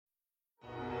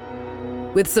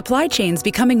With supply chains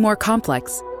becoming more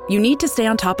complex, you need to stay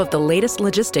on top of the latest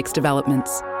logistics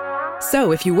developments.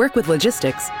 So if you work with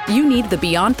logistics, you need the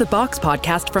Beyond the Box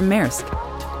podcast from Maersk.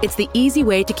 It's the easy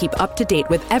way to keep up to date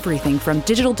with everything from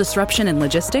digital disruption in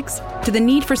logistics to the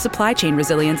need for supply chain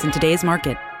resilience in today's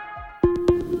market.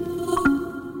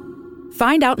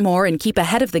 Find out more and keep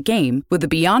ahead of the game with the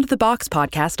Beyond the Box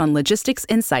podcast on logistics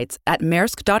insights at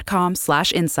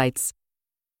maersk.com/insights.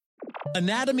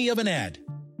 Anatomy of an ad.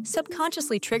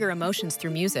 Subconsciously trigger emotions through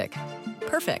music.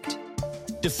 Perfect.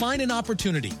 Define an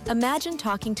opportunity. Imagine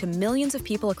talking to millions of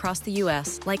people across the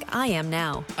U.S. like I am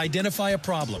now. Identify a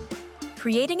problem.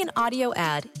 Creating an audio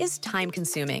ad is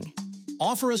time-consuming.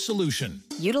 Offer a solution.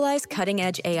 Utilize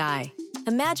cutting-edge AI.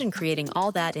 Imagine creating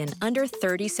all that in under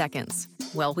 30 seconds.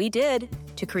 Well, we did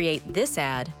to create this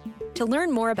ad. To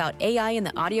learn more about AI in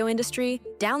the audio industry,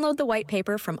 download the white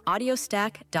paper from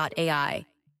audiostack.ai.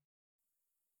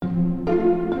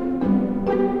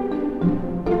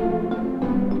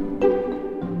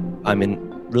 I'm in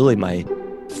really my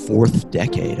fourth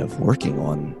decade of working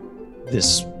on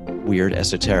this weird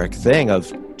esoteric thing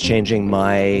of changing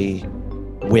my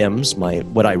whims,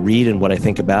 what I read and what I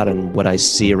think about and what I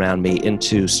see around me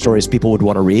into stories people would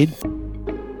want to read.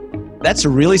 That's a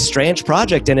really strange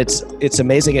project, and it's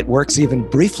amazing it works even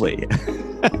briefly.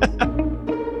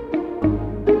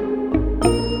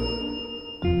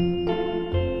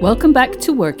 Welcome back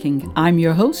to Working. I'm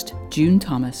your host, June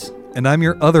Thomas. And I'm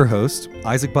your other host,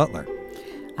 Isaac Butler.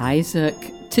 Isaac,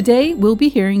 today we'll be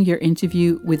hearing your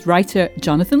interview with writer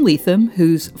Jonathan Lethem,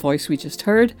 whose voice we just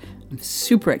heard. I'm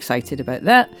super excited about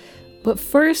that. But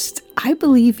first, I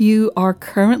believe you are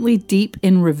currently deep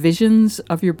in revisions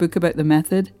of your book about the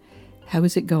method. How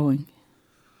is it going?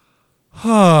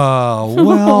 Oh,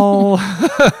 well,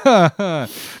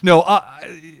 no,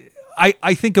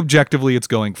 I think objectively it's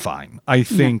going fine. I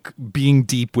think being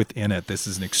deep within it, this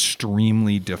is an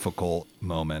extremely difficult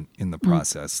moment in the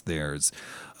process. There's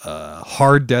a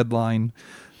hard deadline.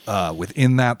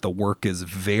 Within that, the work is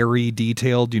very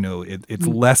detailed. You know, it's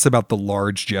less about the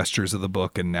large gestures of the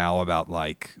book and now about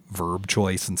like verb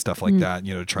choice and stuff like that,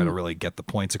 you know, to try to really get the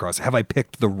points across. Have I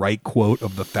picked the right quote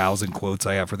of the 1,000 quotes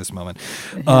I have for this moment?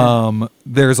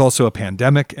 There's also a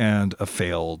pandemic and a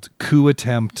failed coup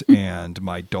attempt, and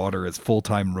my daughter is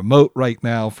full-time remote right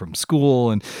now from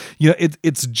school. And, you know,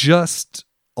 it's just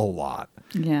a lot.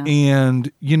 Yeah.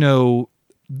 And, you know,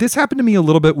 this happened to me a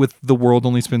little bit with The World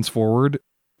Only Spins Forward,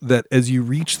 that as you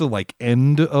reach the like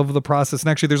end of the process, and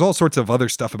actually there's all sorts of other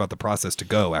stuff about the process to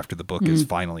go after the book is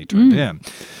finally turned in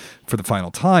for the final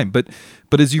time. But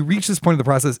as you reach this point of the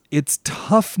process, it's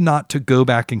tough not to go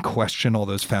back and question all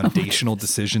those foundational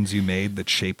decisions you made that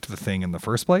shaped the thing in the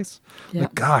first place. Yeah.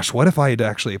 Like, gosh, what if I had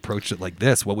actually approached it like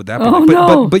this? What would that be Oh, like?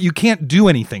 no. But you can't do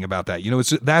anything about that. You know,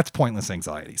 that's pointless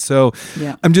anxiety. So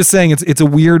Yeah. I'm just saying it's a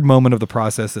weird moment of the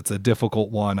process. It's a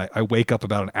difficult one. I wake up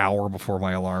about an hour before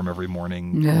my alarm every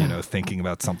morning, you know, thinking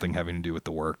about something having to do with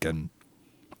the work.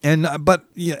 But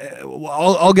yeah,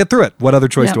 I'll get through it. What other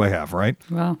choice do I have, right?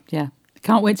 Well, yeah.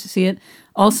 Can't wait to see it.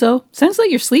 Also, sounds like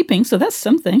you're sleeping, so that's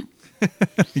something.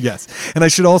 Yes. And I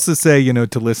should also say, you know,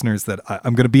 to listeners that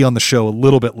I'm going to be on the show a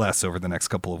little bit less over the next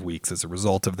couple of weeks as a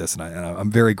result of this. And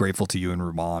I'm very grateful to you and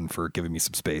Rumaan for giving me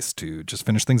some space to just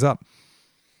finish things up.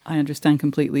 I understand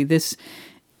completely. This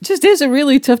just is a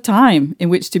really tough time in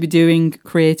which to be doing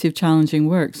creative, challenging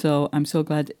work. So I'm so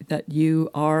glad that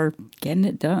you are getting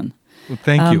it done. Well,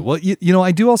 thank you. Well, you know,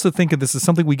 I do also think that this is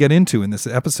something we get into in this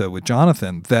episode with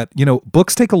Jonathan, that, you know,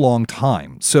 books take a long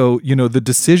time. So, you know, the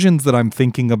decisions that I'm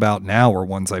thinking about now are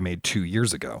ones I made 2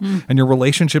 years ago. And your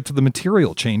relationship to the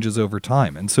material changes over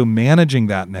time. And so managing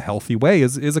that in a healthy way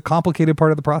is a complicated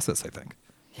part of the process, I think.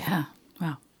 Yeah.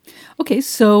 Wow. Okay,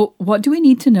 so what do we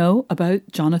need to know about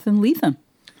Jonathan Lethem?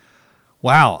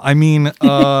 Wow. I mean,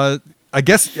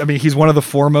 he's one of the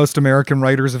foremost American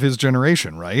writers of his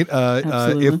generation, right?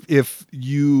 If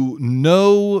you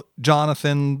know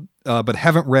Jonathan, but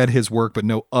haven't read his work, but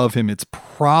know of him, it's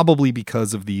probably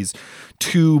because of these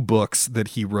two books that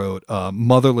he wrote,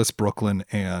 Motherless Brooklyn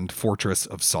and Fortress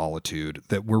of Solitude,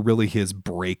 that were really his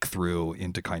breakthrough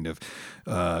into kind of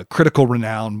critical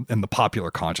renown in the popular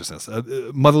consciousness.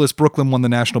 Motherless Brooklyn won the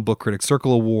National Book Critics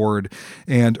Circle Award,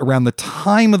 and around the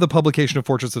time of the publication of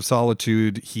Fortress of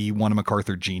Solitude, he won a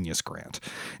MacArthur Genius Grant.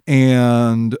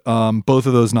 And both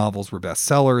of those novels were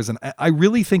bestsellers. And I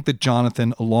really think that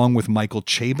Jonathan, along with Michael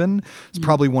Chabon, is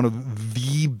probably one of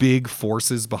the big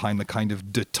forces behind the kind of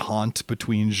detente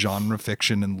between genre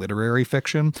fiction and literary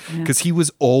fiction, because he was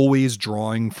always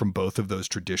drawing from both of those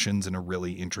traditions in a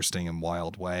really interesting and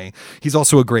wild way. He's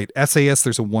also a great essayist.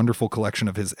 There's a wonderful collection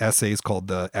of his essays called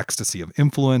The Ecstasy of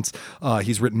Influence.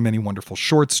 He's written many wonderful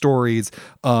short stories.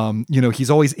 He's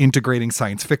always integrating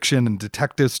science fiction and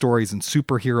detective stories and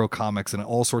superhero comics and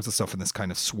all sorts of stuff in this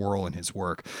kind of swirl in his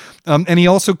work. And he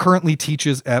also currently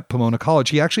teaches at Pomona College.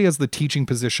 He actually has the teaching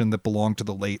position that belonged to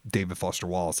the late David Foster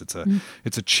Wallace.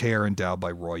 It's a chair endowed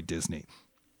by Roy Disney.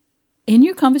 In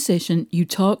your conversation, you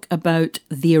talk about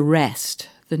The Arrest,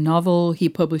 the novel he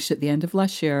published at the end of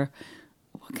last year.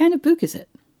 What kind of book is it?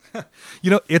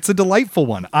 It's a delightful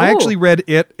one. I actually read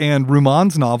it and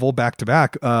Ruman's novel back to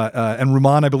back. And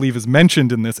Ruman, I believe, is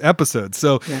mentioned in this episode.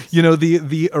 So, yes.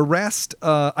 The Arrest,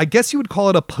 I guess you would call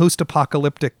it a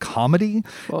post-apocalyptic comedy.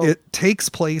 Whoa. It takes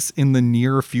place in the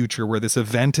near future where this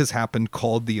event has happened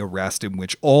called The Arrest, in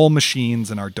which all machines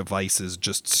and our devices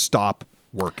just stop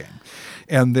working.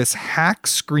 And this hack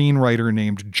screenwriter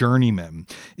named Journeyman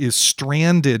is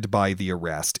stranded by the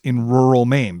arrest in rural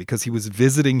Maine because he was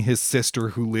visiting his sister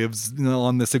who lives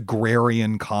on this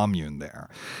agrarian commune there.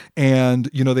 And,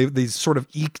 they sort of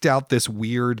eked out this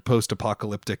weird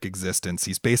post-apocalyptic existence.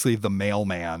 He's basically the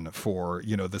mailman for,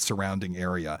 the surrounding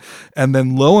area. And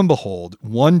then lo and behold,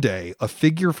 one day, a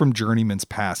figure from Journeyman's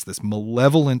past, this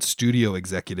malevolent studio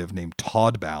executive named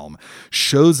Todd Baum,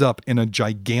 shows up in a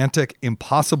gigantic,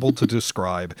 impossible to describe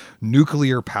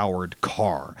nuclear-powered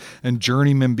car, and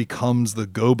Journeyman becomes the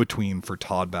go-between for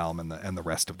Todd Baum and the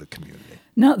rest of the community.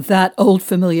 Not that old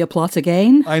familiar plot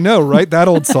again. I know, right? That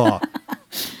old saw.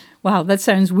 Wow, that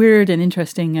sounds weird and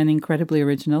interesting and incredibly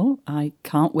original. I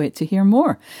can't wait to hear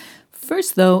more.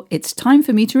 First, though, it's time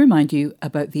for me to remind you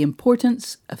about the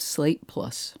importance of Slate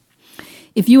Plus.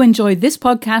 If you enjoy this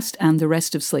podcast and the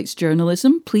rest of Slate's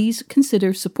journalism, please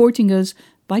consider supporting us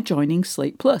by joining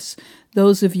Slate Plus.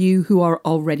 Those of you who are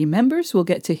already members will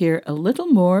get to hear a little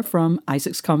more from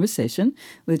Isaac's conversation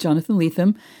with Jonathan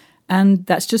Lethem, and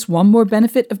that's just one more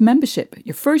benefit of membership.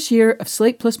 Your first year of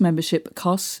Slate Plus membership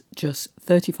costs just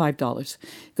 $35.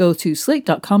 Go to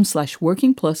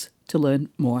slate.com/workingplus to learn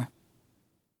more.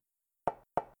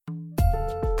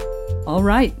 All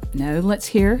right, now let's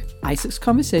hear Isaac's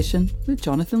conversation with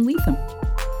Jonathan Lethem.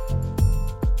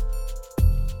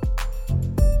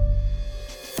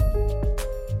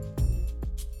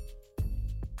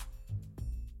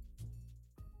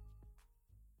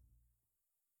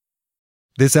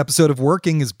 This episode of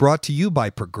Working is brought to you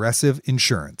by Progressive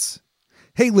Insurance.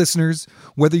 Hey listeners,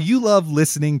 whether you love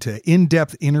listening to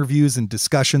in-depth interviews and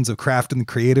discussions of craft and the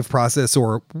creative process,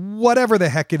 or whatever the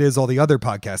heck it is all the other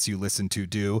podcasts you listen to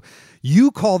do,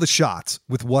 you call the shots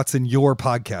with what's in your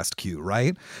podcast queue,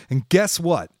 right? And guess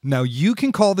what? Now you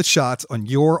can call the shots on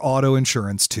your auto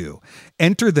insurance too.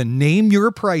 Enter the Name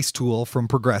Your Price tool from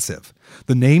Progressive.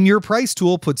 The Name Your Price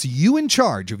tool puts you in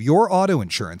charge of your auto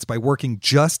insurance by working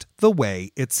just the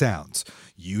way it sounds.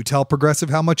 You tell Progressive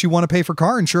how much you want to pay for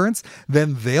car insurance,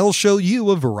 then they'll show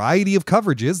you a variety of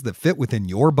coverages that fit within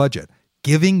your budget,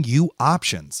 giving you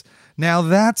options. Now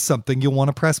that's something you'll want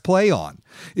to press play on.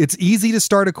 It's easy to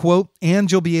start a quote,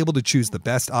 and you'll be able to choose the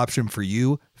best option for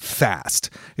you fast.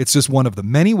 It's just one of the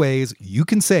many ways you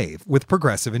can save with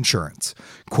Progressive Insurance.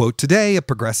 Quote today at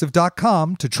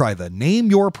Progressive.com to try the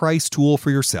Name Your Price tool for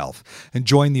yourself and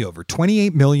join the over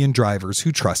 28 million drivers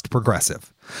who trust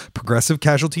Progressive. Progressive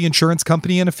Casualty Insurance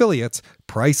Company and Affiliates.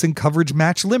 Price and coverage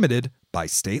match limited by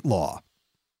state law.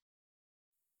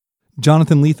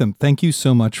 Jonathan Lethem, thank you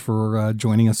so much for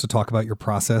joining us to talk about your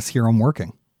process here on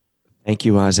Working. Thank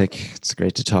you, Isaac. It's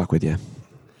great to talk with you.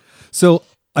 So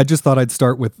I just thought I'd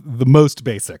start with the most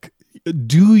basic.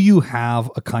 Do you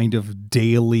have a kind of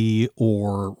daily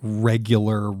or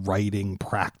regular writing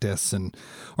practice? And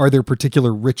are there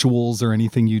particular rituals or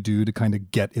anything you do to kind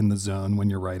of get in the zone when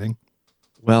you're writing?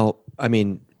 Well,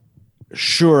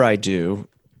 sure I do.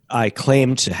 I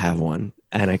claim to have one.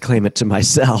 And I claim it to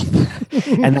myself.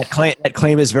 And that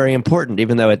claim is very important,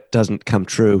 even though it doesn't come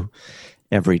true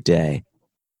every day.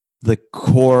 The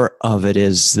core of it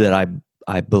is that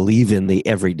I believe in the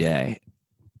everyday.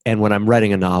 And when I'm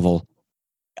writing a novel,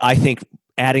 I think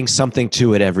adding something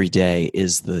to it every day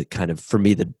is the kind of, for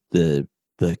me, the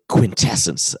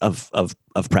quintessence of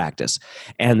practice.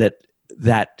 And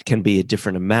that can be a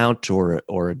different amount or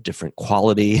a different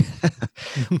quality,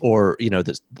 or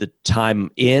the time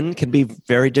in can be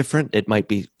very different. It might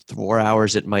be 4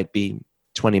 hours, it might be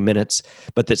 20 minutes,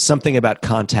 but that's something about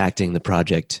contacting the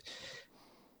project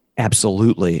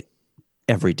absolutely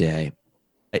every day.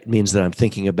 It means that I'm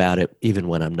thinking about it even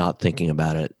when I'm not thinking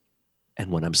about it,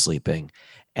 and when I'm sleeping,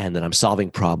 and that I'm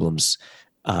solving problems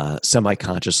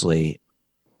semi-consciously.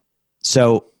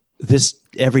 So this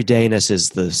everydayness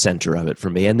is the center of it for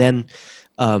me. And then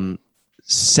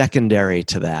secondary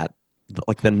to that,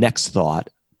 like the next thought,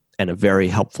 and a very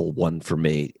helpful one for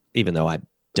me, even though I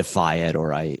defy it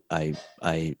or I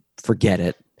forget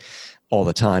it all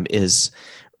the time, is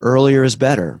earlier is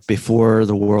better, before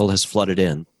the world has flooded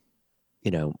in.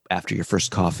 After your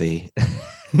first coffee,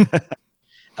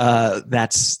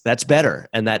 that's better,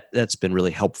 and that's been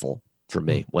really helpful for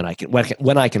me when I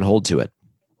can hold to it.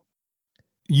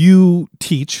 You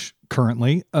teach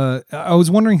currently. I was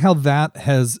wondering how that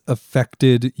has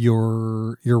affected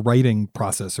your writing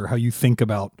process, or how you think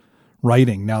about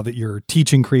writing now that you're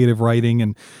teaching creative writing,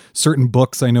 and certain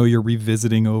books I know you're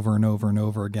revisiting over and over and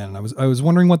over again. And I was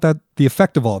wondering what the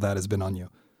effect of all that has been on you.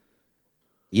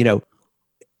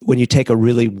 When you take a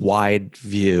really wide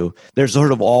view, there's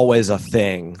sort of always a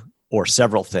thing or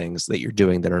several things that you're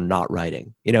doing that are not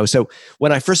writing. So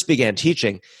when I first began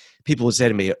teaching, people would say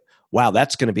to me, wow,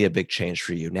 that's going to be a big change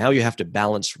for you. Now you have to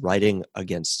balance writing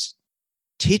against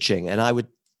teaching. And I would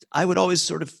always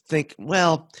sort of think,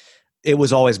 well, it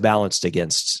was always balanced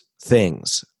against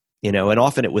things, and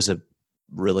often it was a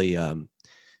really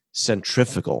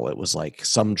centrifugal. It was like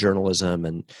some journalism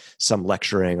and some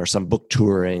lecturing or some book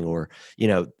touring or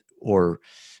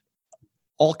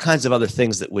all kinds of other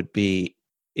things that would be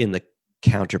in the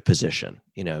counter position,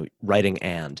 writing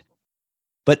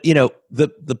but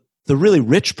the really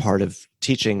rich part of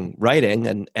teaching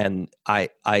writing, and I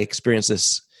experience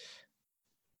this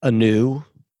anew.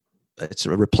 It's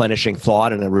a replenishing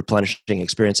thought and a replenishing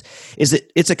experience, is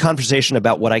that it's a conversation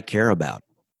about what I care about.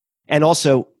 And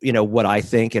also, what I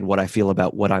think and what I feel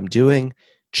about what I'm doing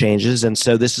changes. And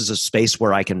so this is a space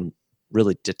where I can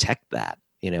really detect that,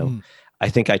 I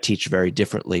think I teach very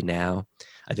differently now.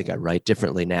 I think I write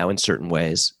differently now in certain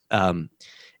ways. And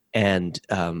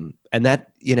that,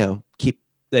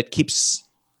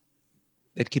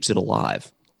 keeps it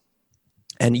alive.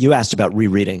 And you asked about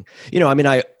rereading.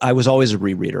 I was always a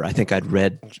rereader. I think I'd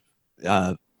read,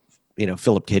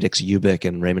 Philip K. Dick's Ubik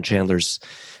and Raymond Chandler's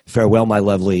Farewell, My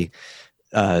Lovely,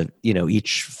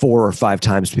 each 4 or 5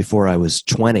 times before I was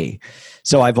 20.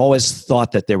 So I've always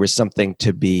thought that there was something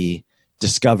to be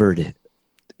discovered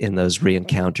in those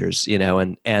reencounters,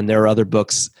 and there are other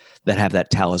books that have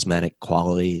that talismanic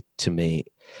quality to me,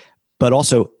 but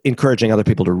also encouraging other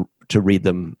people to read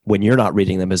them when you're not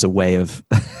reading them as a way of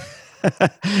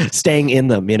staying in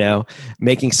them,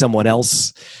 making someone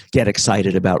else get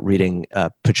excited about reading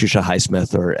Patricia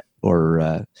Highsmith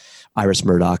or Iris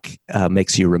Murdoch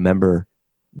makes you remember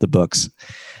the books.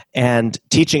 And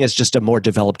teaching is just a more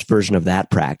developed version of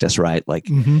that practice, right? Like,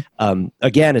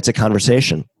 again, it's a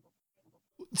conversation.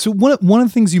 So one of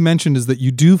the things you mentioned is that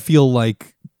you do feel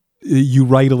like you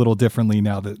write a little differently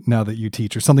now that you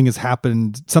teach, or something has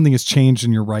happened, something has changed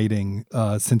in your writing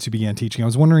since you began teaching. I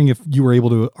was wondering if you were able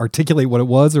to articulate what it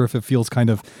was, or if it feels kind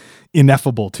of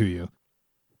ineffable to you.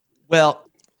 Well,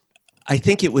 I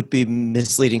think it would be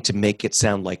misleading to make it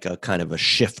sound like a kind of a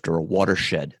shift or a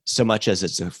watershed, so much as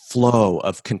it's a flow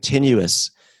of continuous,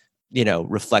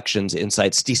 reflections,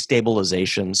 insights,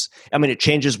 destabilizations. I mean, it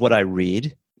changes what I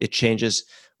read. It changes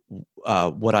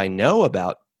what I know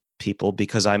about people,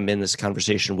 because I'm in this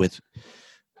conversation with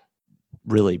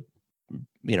really,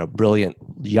 brilliant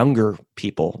younger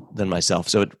people than myself.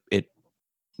 So it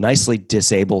nicely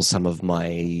disables some of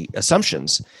my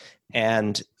assumptions,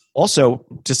 and also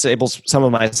disables some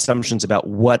of my assumptions about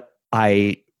what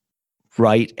I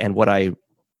write and what I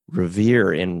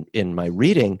revere in my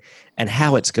reading, and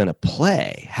how it's going to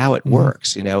play, how it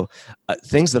works.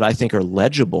 Things that I think are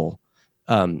legible.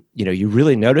 You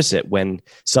really notice it when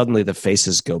suddenly the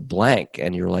faces go blank,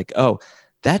 and you're like, oh,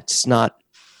 that's not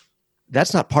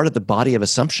part of the body of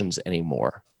assumptions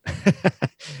anymore.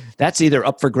 That's either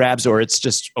up for grabs or it's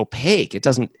just opaque. It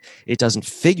doesn't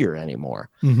figure anymore.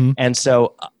 Mm-hmm. And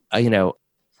so,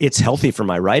 it's healthy for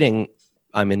my writing.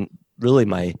 I'm in really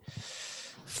my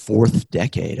 4th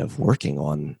decade of working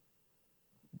on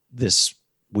this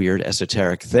weird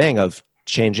esoteric thing of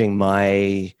changing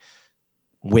my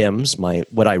whims,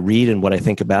 what I read and what I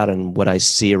think about and what I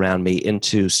see around me,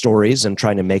 into stories, and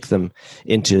trying to make them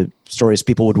into stories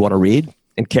people would want to read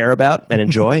and care about and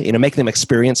enjoy, make them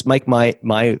experience, make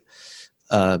my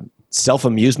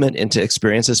self-amusement into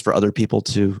experiences for other people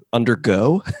to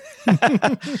undergo.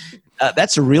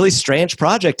 That's a really strange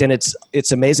project, and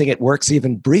it's amazing it works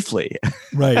even briefly.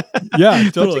 Right. Yeah,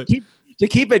 totally. to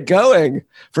keep it going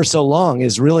for so long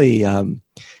is really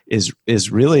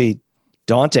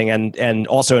daunting, and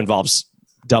also involves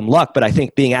dumb luck, but I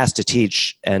think being asked to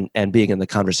teach and being in the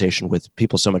conversation with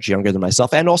people so much younger than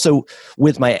myself, and also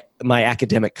with my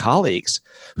academic colleagues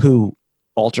who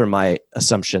alter my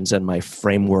assumptions and my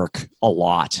framework a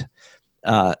lot,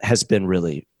 has been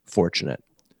really fortunate.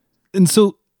 And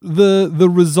so the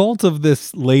result of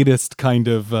this latest kind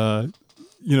of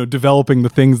developing the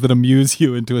things that amuse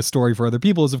you into a story for other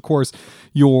people is, of course,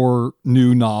 your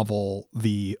new novel,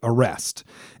 The Arrest.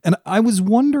 And I was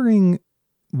wondering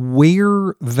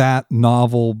where that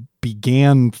novel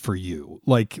began for you.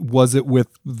 Like, was it with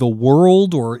the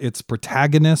world or its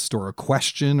protagonist or a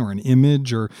question or an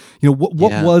image, or,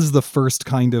 what was the first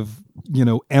kind of,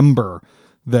 ember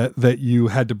that you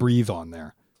had to breathe on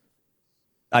there?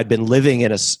 I'd been living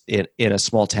in a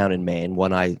small town in Maine,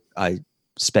 one I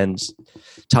spend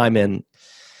time in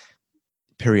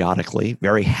periodically,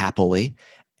 very happily,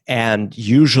 and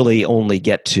usually only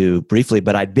get to briefly,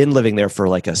 but I'd been living there for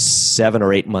like a 7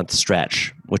 or 8 month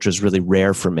stretch, which was really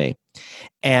rare for me.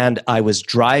 And I was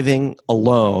driving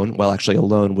alone, actually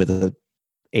alone with an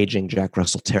aging Jack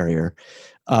Russell Terrier,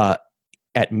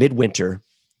 at midwinter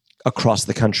across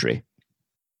the country,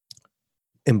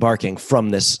 embarking from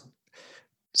this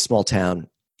small town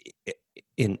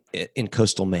in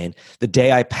coastal Maine. The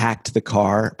day I packed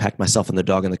myself and the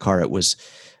dog in the car, it was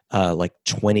like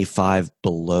 25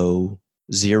 below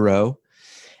zero.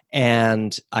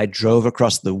 And I drove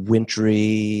across the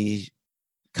wintry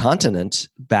continent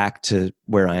back to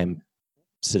where I'm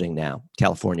sitting now,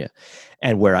 California,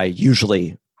 and where I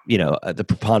usually, the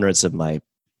preponderance of my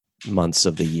months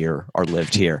of the year are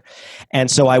lived here. And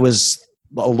so I was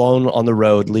alone on the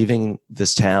road, leaving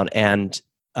this town and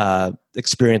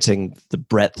experiencing the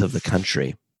breadth of the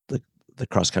country, the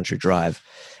cross-country drive.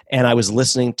 And I was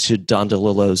listening to Don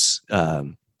DeLillo's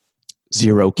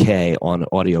Zero K on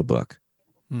audiobook.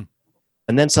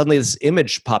 And then suddenly this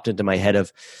image popped into my head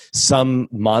of some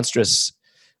monstrous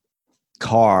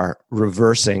car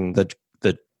reversing the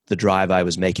drive I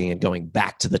was making and going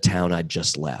back to the town I'd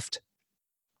just left.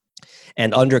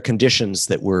 And under conditions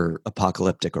that were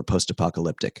apocalyptic or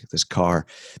post-apocalyptic, this car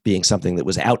being something that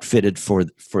was outfitted for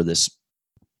this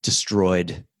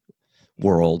destroyed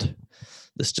world,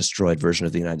 this destroyed version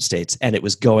of the United States. And it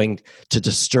was going to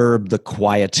disturb the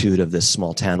quietude of this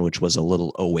small town, which was a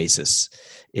little oasis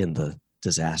in the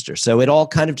disaster. So it all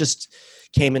kind of just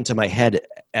came into my head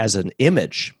as an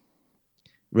image,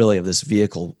 really, of this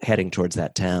vehicle heading towards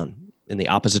that town in the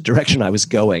opposite direction I was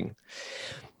going.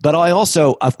 But I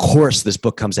also, of course, this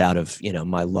book comes out of,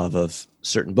 my love of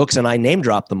certain books, and I name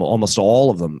drop them, almost all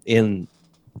of them, in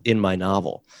my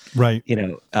novel. Right.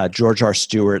 George R.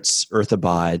 Stewart's Earth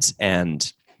Abides,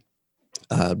 and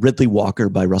Ridley Walker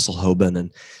by Russell Hoban,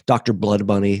 and Dr. Blood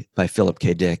Bunny by Philip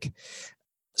K. Dick.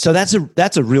 So that's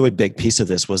a really big piece of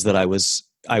this, was that I was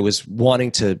wanting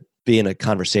to be in a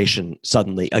conversation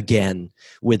suddenly again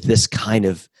with this kind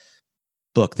of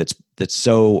book that's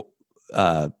so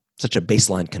such a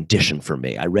baseline condition for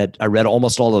me. I read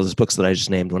almost all of those books that I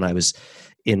just named when I was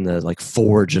in the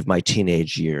forge of my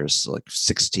teenage years,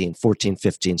 14,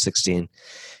 15, 16,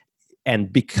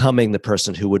 and becoming the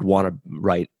person who would want to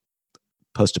write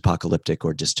post-apocalyptic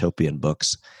or dystopian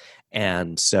books.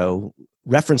 And so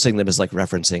referencing them is like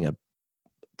referencing a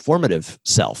formative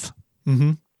self.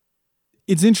 Mm-hmm.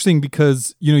 It's interesting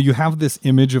because, you have this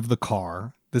image of the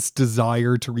car, this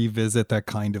desire to revisit that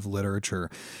kind of literature.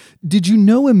 Did you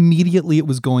know immediately it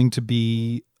was going to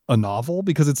be a novel?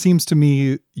 Because it seems to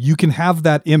me you can have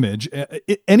that image,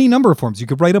 any number of forms. You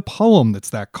could write a poem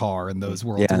that's that car in those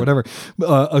worlds, or whatever,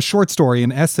 a short story,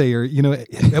 an essay, or,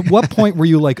 at what point were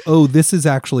you like, oh, this is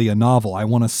actually a novel? I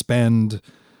want to spend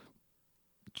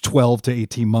 12 to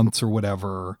 18 months or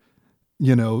whatever,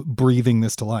 breathing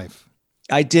this to life.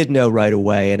 I did know right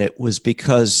away, and it was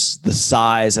because the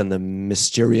size and the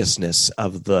mysteriousness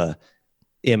of the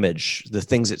image, the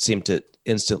things it seemed to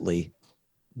instantly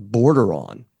border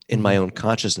on in my own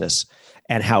consciousness,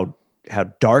 and how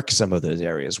dark some of those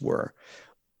areas were,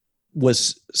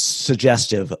 was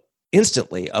suggestive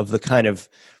instantly of the kind of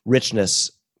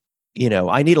richness.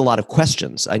 I need a lot of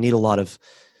questions. I need a lot of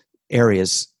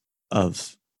areas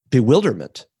of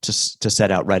bewilderment to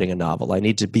set out writing a novel. I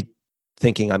need to be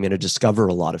thinking I'm going to discover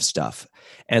a lot of stuff.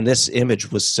 And this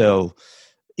image was so,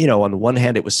 on the one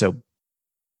hand, it was so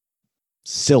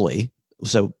silly,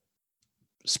 so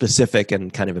specific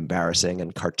and kind of embarrassing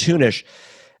and cartoonish,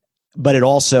 but it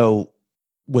also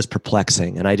was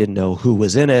perplexing. And I didn't know who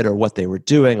was in it or what they were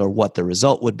doing or what the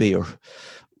result would be or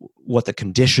what the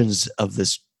conditions of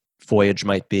this voyage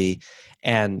might be.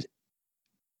 And,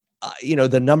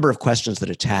 the number of questions that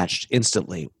attached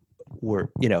instantly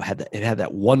were, it had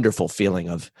that wonderful feeling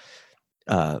of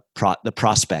the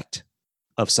prospect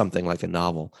of something like a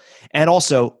novel. And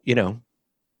also,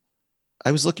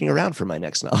 I was looking around for my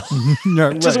next novel,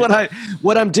 which is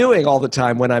what I'm doing all the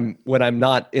time when I'm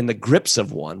not in the grips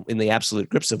of one, in the absolute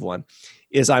grips of one,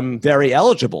 is I'm very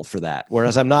eligible for that.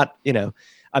 Whereas I'm not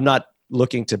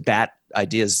looking to bat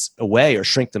ideas away or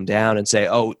shrink them down and say,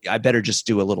 oh, I better just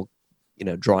do a little,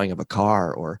 drawing of a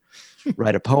car or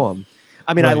write a poem.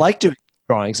 I mean, I like doing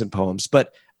drawings and poems,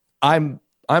 but I'm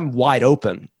wide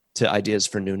open to ideas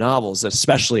for new novels,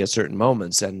 especially at certain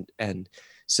moments. And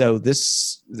so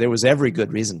there was every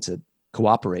good reason to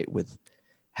cooperate with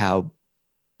how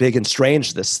big and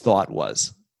strange this thought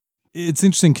was. It's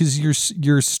interesting because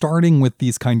you're starting with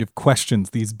these kind of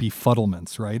questions, these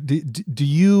befuddlements, right? Do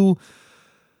you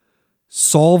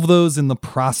solve those in the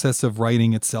process of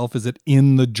writing itself? Is it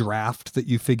in the draft that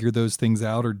you figure those things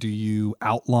out, or do you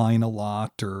outline a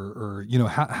lot, or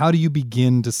how do you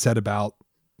begin to set about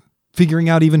figuring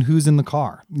out even who's in the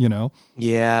car?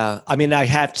 Yeah, I mean, I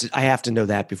have to know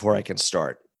that before I can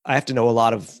start. I have to know a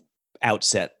lot of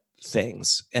outset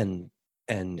things and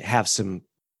have some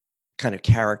kind of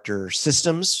character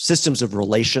systems of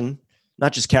relation,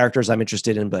 not just characters I'm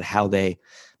interested in, but how they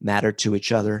matter to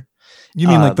each other. You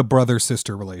mean like the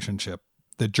brother-sister relationship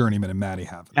that Journeyman and Maddie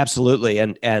have? Absolutely.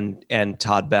 And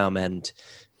Todd Baum and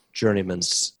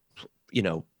Journeyman's,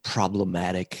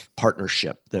 problematic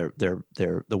partnership, their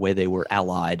the way they were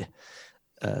allied,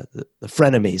 the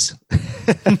frenemies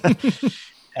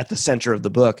at the center of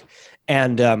the book.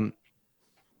 And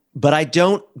but I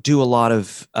don't do a lot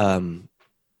of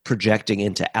projecting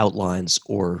into outlines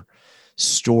or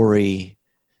story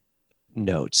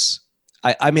notes.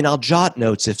 I mean, I'll jot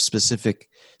notes if specific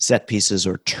set pieces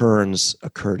or turns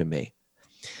occur to me.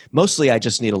 Mostly I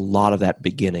just need a lot of that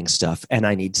beginning stuff, and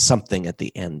I need something at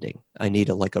the ending. I need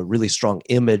a really strong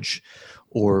image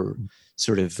or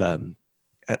sort of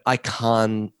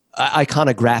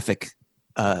iconographic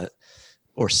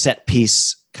or set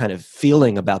piece kind of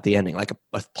feeling about the ending, like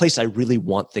a place I really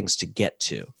want things to get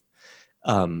to,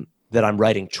 that I'm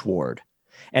writing toward.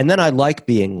 And then I like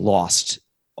being lost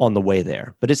on the way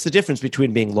there. But it's the difference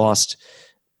between being lost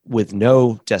with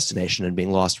no destination and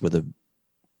being lost with an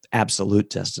absolute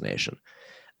destination.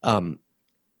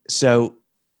 So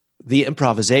the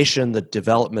improvisation, the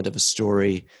development of a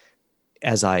story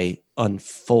as I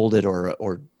unfold it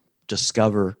or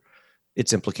discover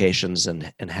its implications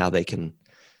and how they can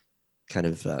kind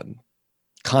of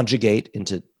conjugate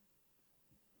into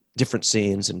different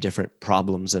scenes and different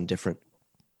problems and different,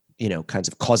 kinds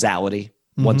of causality,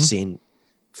 one scene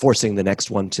forcing the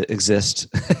next one to exist.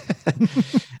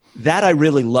 That I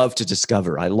really love to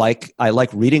discover. I like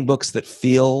reading books that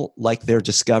feel like they're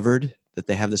discovered, that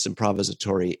they have this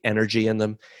improvisatory energy in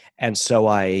them. And so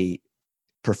I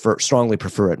strongly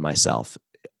prefer it myself,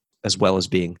 as well as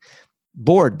being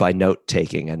bored by note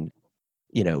taking and,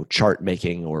 chart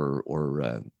making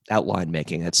or outline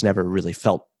making. It's never really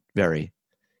felt very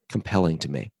compelling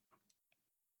to me.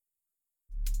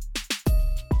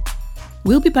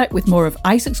 We'll be back with more of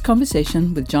Isaac's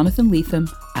conversation with Jonathan Lethem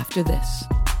after this.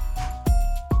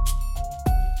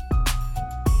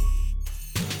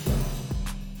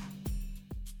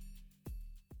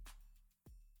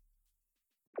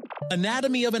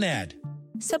 Anatomy of an ad.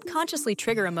 Subconsciously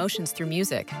trigger emotions through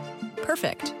music.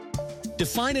 Perfect.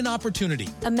 Define an opportunity.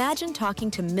 Imagine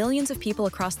talking to millions of people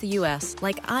across the U.S.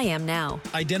 like I am now.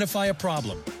 Identify a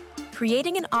problem.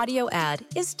 Creating an audio ad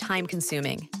is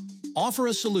time-consuming. Offer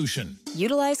a solution.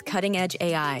 Utilize cutting-edge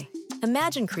AI.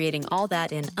 Imagine creating all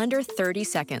that in under 30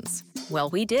 seconds. Well,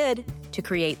 we did to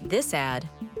create this ad.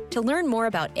 To learn more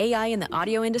about AI in the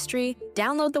audio industry,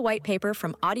 download the white paper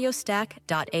from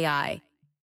audiostack.ai.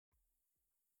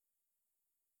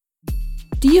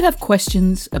 Do you have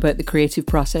questions about the creative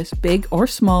process, big or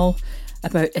small,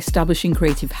 about establishing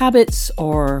creative habits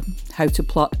or how to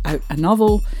plot out a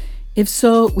novel? If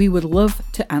so, we would love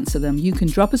to answer them. You can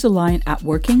drop us a line at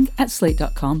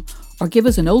working@slate.com or give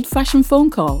us an old-fashioned phone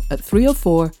call at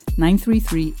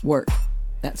 304-933-WORK.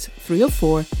 That's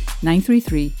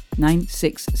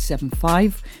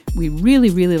 304-933-9675. We really,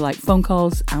 really like phone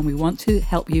calls, and we want to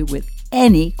help you with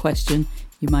any question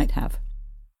you might have.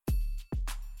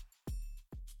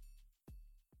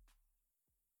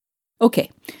 Okay,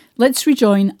 let's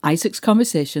rejoin Isaac's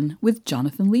conversation with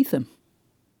Jonathan Lethem.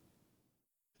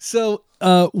 So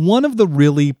one of the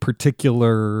really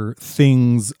particular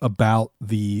things about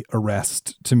The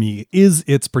Arrest to me is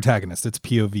its protagonist, its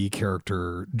POV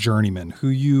character, Journeyman, who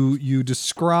you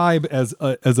describe as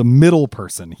a middle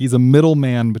person. He's a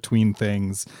middleman between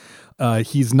things.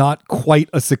 He's not quite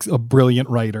a brilliant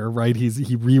writer, right? He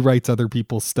rewrites other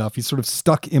people's stuff. He's sort of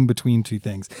stuck in between two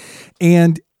things.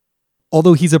 And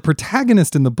although he's a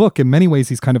protagonist in the book, in many ways,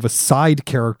 he's kind of a side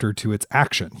character to its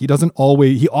action. He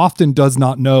often does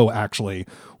not know actually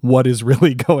what is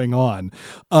really going on,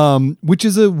 which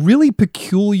is a really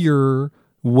peculiar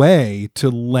way to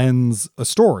lens a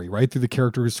story, right? Through the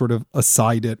character who's sort of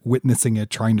aside it, witnessing it,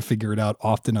 trying to figure it out,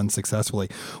 often unsuccessfully.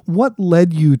 What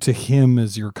led you to him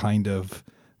as your kind of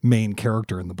main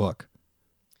character in the book?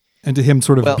 And to him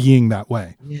sort of being that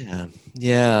way?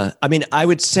 Yeah. I mean, I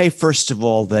would say, first of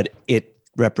all, that it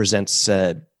represents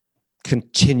a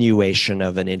continuation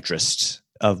of an interest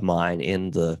of mine in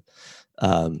the,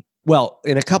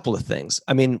 in a couple of things.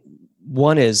 I mean,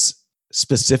 one is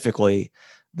specifically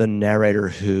the narrator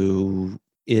who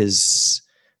has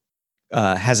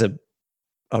a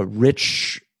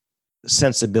rich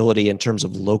sensibility in terms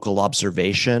of local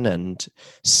observation and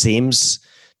seems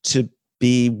to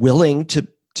be willing to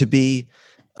be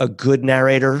a good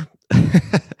narrator.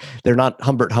 They're not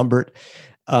Humbert,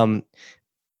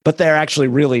 but they're actually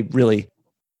really, really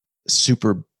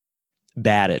super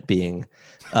bad at being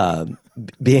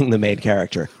the main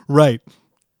character. Right.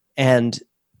 And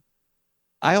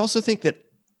I also think that,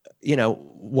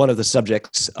 one of the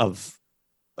subjects of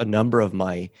a number of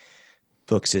my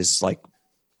books is like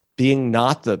being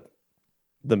not the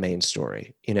main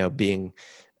story, being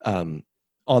on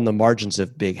the margins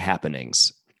of big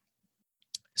happenings.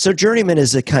 So Journeyman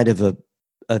is a kind of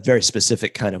a very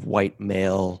specific kind of white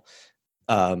male,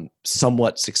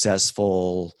 somewhat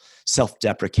successful,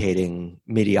 self-deprecating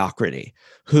mediocrity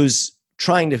who's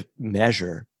trying to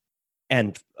measure,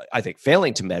 and I think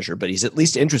failing to measure, but he's at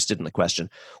least interested in the question,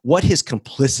 what his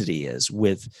complicity is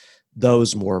with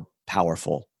those more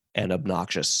powerful and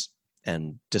obnoxious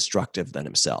and destructive than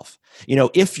himself.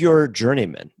 If you're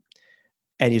Journeyman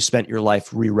and you spent your life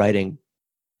rewriting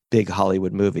big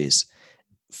Hollywood movies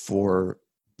for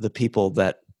the people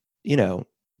that,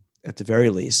 at the very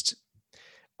least,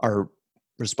 are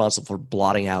responsible for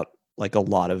blotting out like a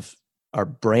lot of our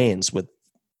brains with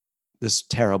this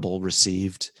terrible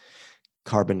received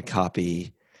carbon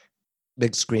copy,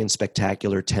 big screen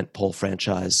spectacular tentpole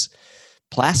franchise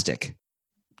plastic.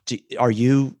 Are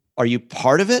you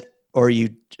part of it, or are you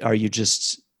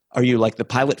like the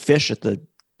pilot fish at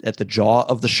the jaw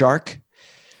of the shark?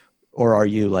 Or are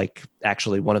you like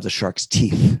actually one of the shark's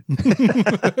teeth?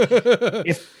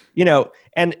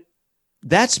 And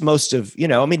that's most of,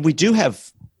 we do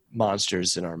have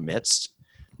monsters in our midst,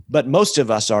 but most of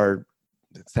us are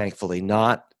thankfully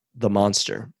not the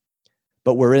monster,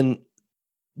 but we're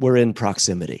in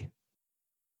proximity.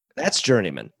 That's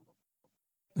Journeyman.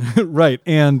 Right.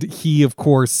 And he, of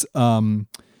course,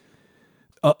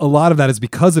 a lot of that is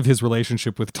because of his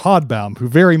relationship with Todd Baum, who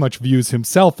very much views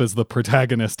himself as the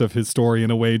protagonist of his story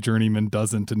in a way Journeyman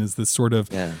doesn't, and is this sort of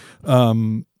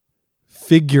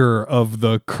figure of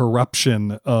the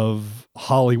corruption of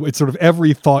Hollywood. It's sort of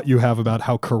every thought you have about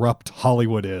how corrupt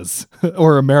Hollywood is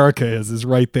or America is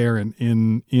right there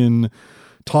in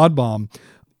Todd Baum.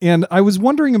 And I was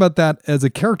wondering about that as a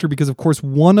character because, of course,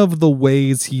 one of the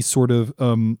ways he sort of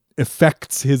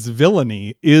affects his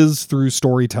villainy is through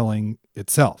storytelling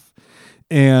itself.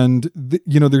 And,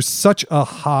 there's such a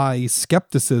high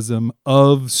skepticism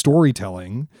of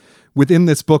storytelling within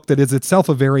this book that is itself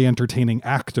a very entertaining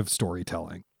act of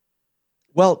storytelling.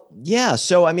 Well, yeah.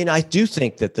 So, I do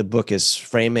think that the book is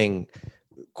framing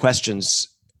questions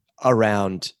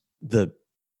around the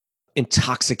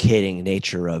intoxicating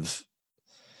nature of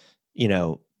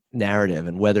narrative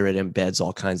and whether it embeds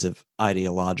all kinds of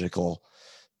ideological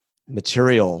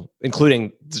material,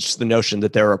 including just the notion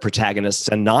that there are protagonists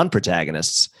and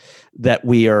non-protagonists that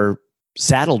we are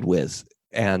saddled with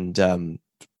and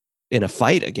in a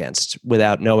fight against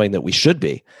without knowing that we should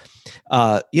be.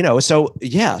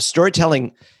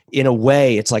 Storytelling in a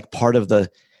way, it's like part of the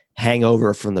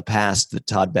hangover from the past that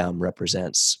Todd Baum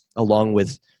represents, along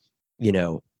with,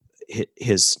 the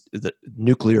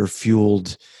nuclear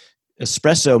fueled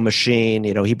espresso machine.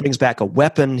 He brings back a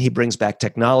weapon, he brings back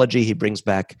technology, he brings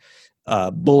back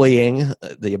bullying,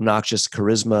 the obnoxious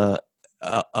charisma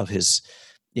of his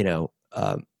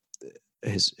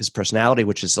personality,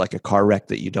 which is like a car wreck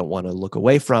that you don't want to look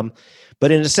away from.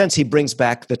 But in a sense, he brings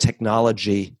back the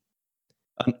technology.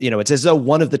 It's as though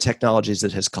one of the technologies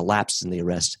that has collapsed in the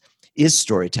arrest is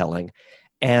storytelling,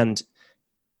 and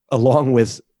along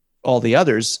with all the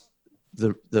others,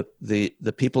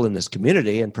 the people in this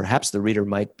community, and perhaps the reader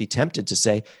might be tempted to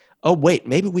say, oh, wait,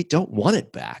 maybe we don't want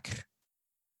it back.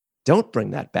 Don't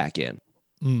bring that back in.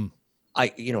 I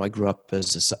grew up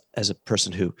as a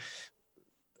person who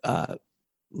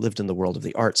lived in the world of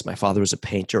the arts. My father was a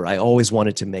painter. I always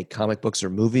wanted to make comic books or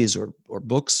movies or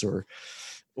books or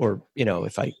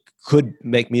if I could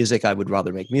make music, I would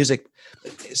rather make music.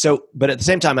 So, but at the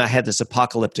same time, I had this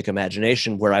apocalyptic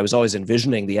imagination where I was always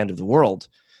envisioning the end of the world,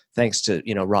 thanks to,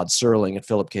 Rod Serling and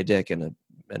Philip K. Dick and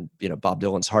Bob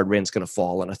Dylan's Hard Rain's Gonna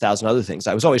Fall and 1,000 other things.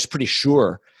 I was always pretty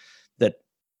sure that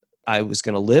I was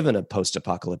going to live in a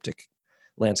post-apocalyptic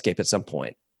landscape at some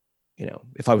point,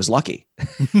 if I was lucky.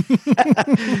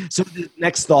 So the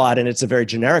next thought, and it's a very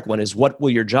generic one, is what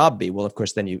will your job be? Well, of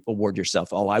course, then you award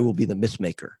yourself, I will be the myth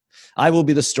maker. I will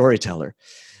be the storyteller.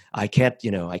 I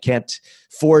can't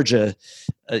forge a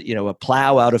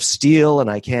plow out of steel, and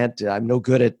I'm no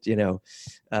good at,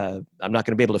 I'm not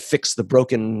going to be able to fix the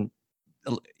broken,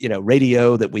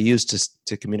 radio that we use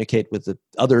to communicate with the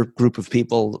other group of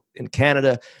people in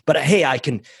Canada. But hey,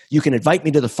 you can invite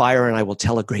me to the fire and I will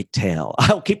tell a great tale.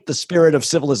 I'll keep the spirit of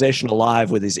civilization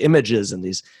alive with these images and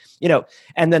these,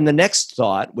 and then the next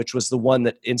thought, which was the one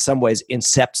that in some ways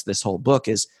incepts this whole book,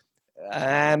 is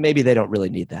maybe they don't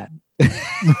really need that.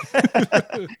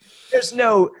 There's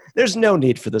no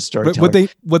need for the storyteller.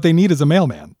 But what they need is a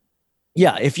mailman.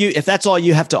 Yeah, if that's all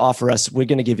you have to offer us, we're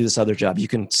going to give you this other job. You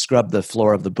can scrub the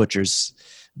floor of the butcher's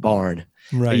barn.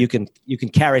 Right. You can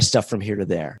carry stuff from here to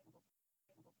there.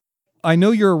 I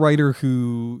know you're a writer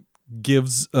who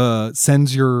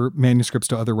sends your manuscripts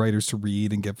to other writers to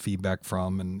read and get feedback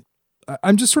from, and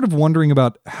I'm just sort of wondering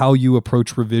about how you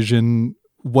approach revision,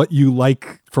 what you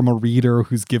like from a reader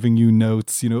who's giving you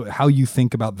notes, how you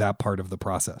think about that part of the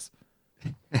process.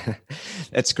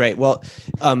 That's great. Well,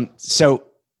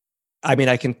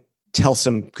 I can tell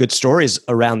some good stories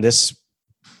around this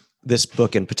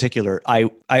book in particular. I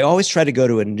always try to go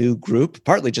to a new group,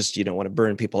 partly just you don't want to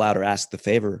burn people out or ask the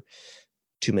favor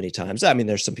too many times.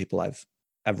 There's some people I've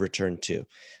returned to,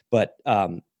 but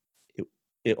I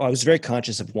was very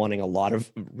conscious of wanting a lot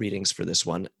of readings for this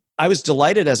one. I was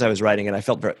delighted as I was writing it. I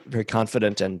felt very, very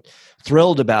confident and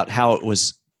thrilled about how it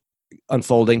was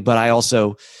unfolding, but I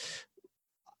also,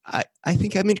 I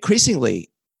think I'm increasingly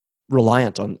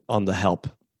reliant on the help.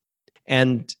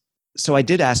 And so I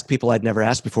did ask people I'd never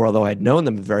asked before, although I'd known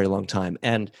them a very long time.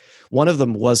 And one of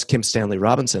them was Kim Stanley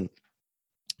Robinson,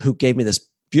 who gave me this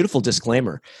beautiful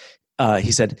disclaimer.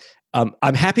 He said,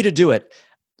 I'm happy to do it.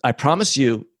 I promise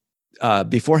you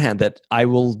beforehand that I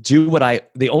will do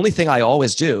the only thing I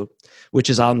always do, which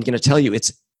is I'm going to tell you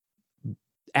it's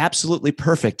absolutely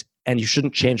perfect and you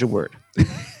shouldn't change a word.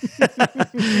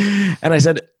 And I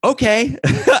said, okay,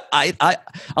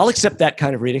 I'll accept that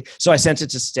kind of reading. So I sent it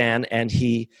to Stan, and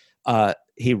he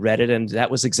read it, and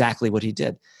that was exactly what he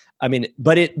did.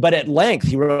 But at length,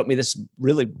 he wrote me this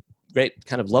really great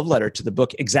kind of love letter to the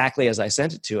book, exactly as I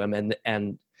sent it to him,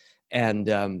 and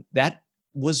that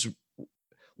was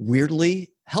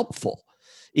weirdly helpful,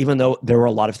 even though there were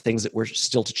a lot of things that were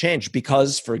still to change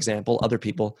because, for example, other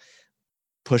people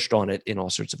pushed on it in all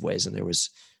sorts of ways, and there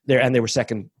were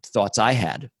second thoughts I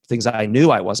had, things I knew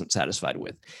I wasn't satisfied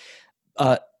with.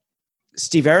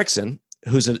 Steve Erickson,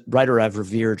 who's a writer I've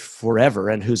revered forever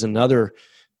and who's another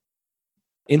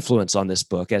influence on this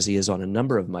book, as he is on a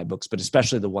number of my books, but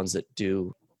especially the ones that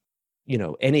do,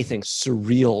 anything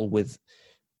surreal with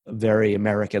very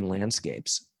American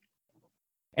landscapes.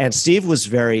 And Steve was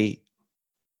very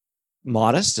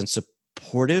modest and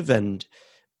supportive and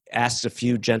asked a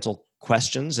few gentle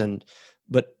questions,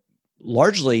 but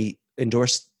largely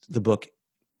endorsed the book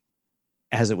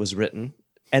as it was written.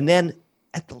 And then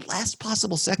at the last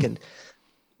possible second,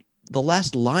 the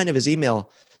last line of his email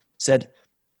said,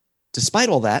 despite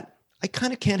all that, I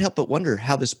kind of can't help but wonder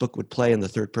how this book would play in the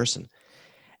third person.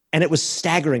 And it was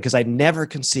staggering because I'd never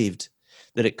conceived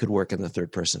that it could work in the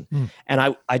third person.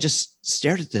 And I just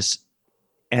stared at this,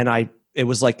 and it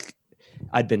was like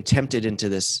I'd been tempted into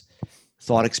this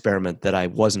thought experiment that I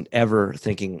wasn't ever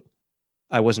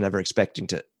expecting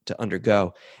to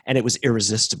undergo. And it was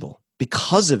irresistible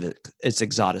because of its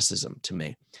exoticism to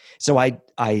me. So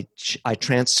I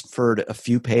transferred a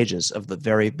few pages of the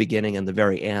very beginning and the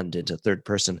very end into third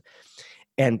person.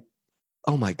 And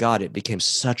oh my God, it became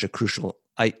such a crucial,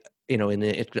 in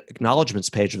the acknowledgments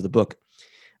page of the book,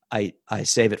 I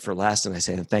save it for last, and I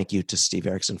say thank you to Steve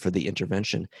Erickson for the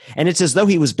intervention. And it's as though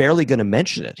he was barely going to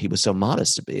mention it. He was so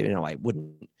modest to be, I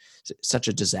wouldn't, such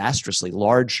a disastrously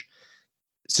large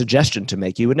suggestion to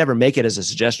make. You would never make it as a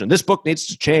suggestion. This book needs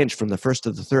to change from the first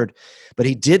to the third. But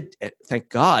he did, thank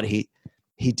God, he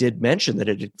did mention that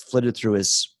it had flitted through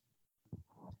his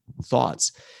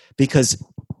thoughts, because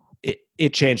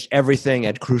it changed everything,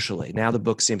 and crucially, now the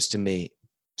book seems to me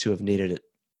to have needed it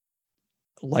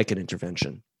like an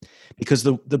intervention, because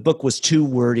the book was too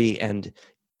wordy and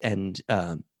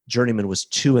Journeyman was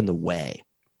too in the way.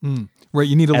 Right,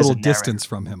 you need a little distance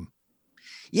from him.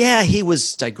 Yeah, he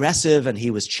was digressive and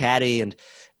he was chatty, and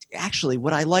actually,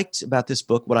 what I liked about this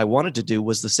book, what I wanted to do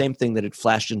was the same thing that had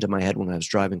flashed into my head when I was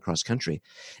driving cross country.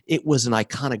 It was an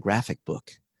iconographic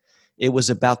book. It was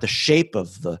about the shape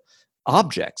of the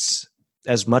objects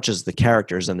as much as the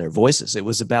characters and their voices. It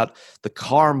was about the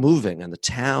car moving and the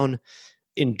town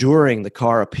enduring the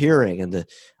car appearing and the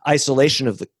isolation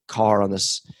of the car on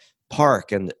this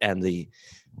park and the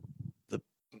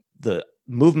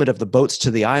movement of the boats to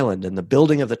the island and the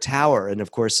building of the tower. And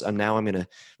of course, now I'm going to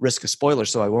risk a spoiler,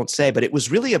 so I won't say, but it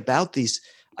was really about these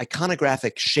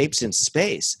iconographic shapes in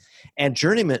space. And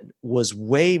Journeyman was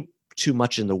way too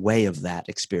much in the way of that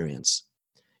experience.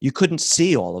 You couldn't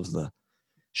see all of the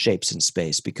shapes in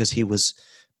space because he was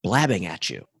blabbing at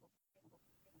you.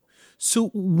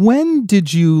 So when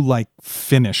did you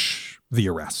finish The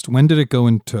Arrest? When did it go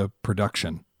into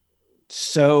production?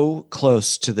 So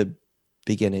close to the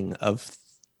beginning of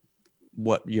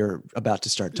what you're about to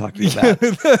start talking about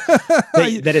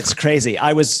that it's crazy.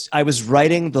 I was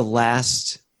writing the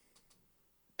last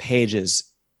pages,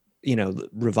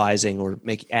 revising or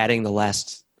adding the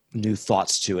last new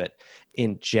thoughts to it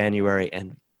in January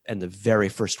and the very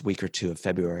first week or two of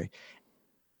February,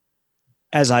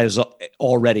 as I was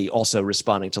already also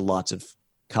responding to lots of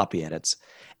copy edits.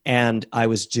 And I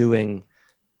was doing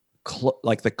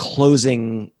the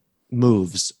closing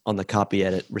moves on the copy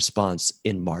edit response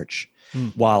in March,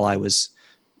 while I was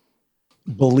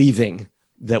believing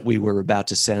that we were about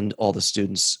to send all the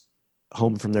students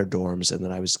home from their dorms, and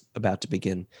that I was about to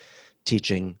begin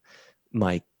teaching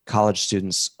my college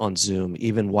students on Zoom,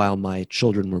 even while my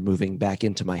children were moving back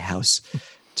into my house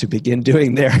to begin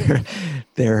doing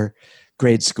their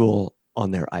grade school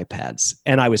on their iPads.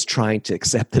 And I was trying to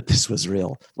accept that this was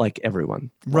real, like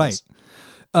everyone was.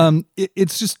 Right.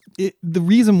 It's just the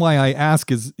reason why I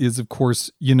ask is of course,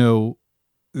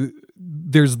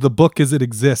 there's the book as it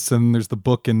exists, and there's the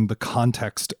book in the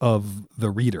context of the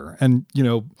reader. And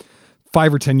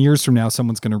 5 or 10 years from now,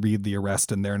 someone's going to read The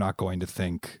Arrest and they're not going to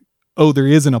think, oh, there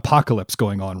is an apocalypse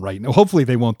going on right now. Hopefully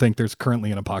they won't think there's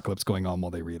currently an apocalypse going on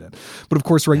while they read it. But of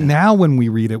course, right now when we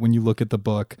read it, when you look at the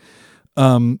book,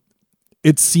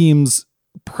 it seems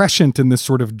prescient in this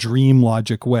sort of dream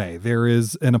logic way. There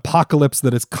is an apocalypse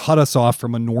that has cut us off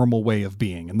from a normal way of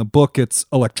being. In the book, it's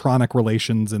electronic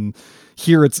relations, and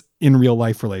here it's in real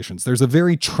life relations. There's a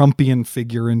very Trumpian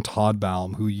figure in Todd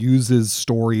Baum who uses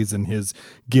stories and his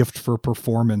gift for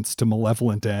performance to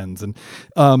malevolent ends. And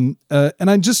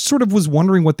I just sort of was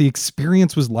wondering what the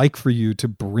experience was like for you to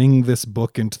bring this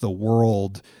book into the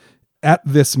world at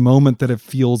this moment that it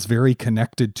feels very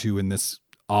connected to in this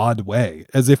odd way,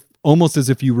 almost as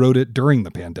if you wrote it during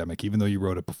the pandemic, even though you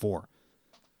wrote it before.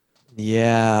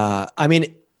 Yeah. I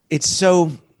mean, that's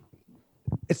so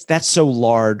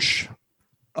large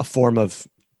a form of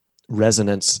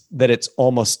resonance that it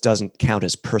almost doesn't count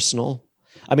as personal.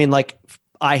 I mean,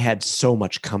 I had so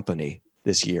much company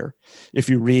this year. If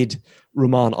you read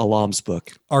Rumaan Alam's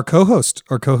book, our co-host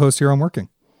here on Working.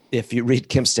 If you read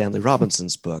Kim Stanley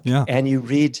Robinson's book, yeah, and you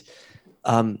read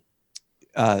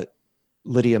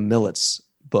Lydia Millett's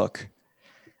book,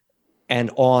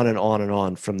 and on and on and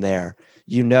on from there,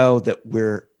 that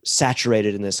we're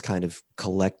saturated in this kind of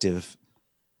collective,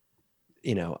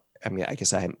 I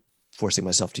guess I'm forcing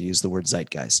myself to use the word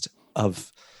zeitgeist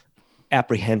of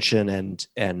apprehension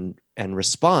and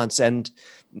response. And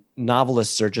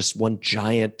novelists are just one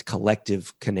giant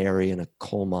collective canary in a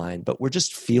coal mine, but we're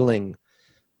just feeling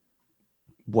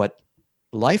what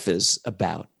life is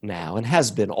about now and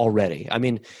has been already. I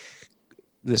mean,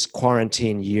 this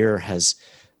quarantine year has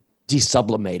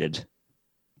desublimated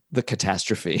the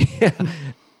catastrophe,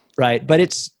 right? But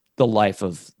it's the life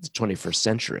of the 21st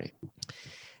century.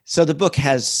 So the book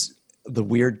has the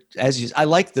weird, I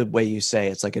like the way you say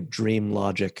it's like a dream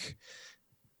logic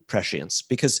prescience,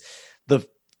 because the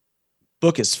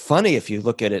book is funny if you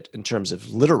look at it in terms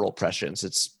of literal prescience.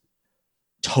 It's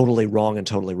totally wrong and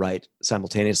totally right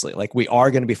simultaneously. Like, we are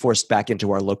going to be forced back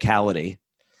into our locality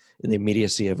in the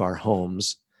immediacy of our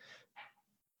homes,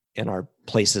 in our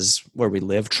places where we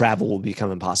live. Travel will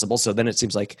become impossible. So then it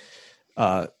seems like,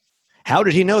 how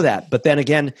did he know that? But then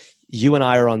again, you and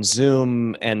I are on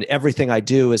Zoom, and everything I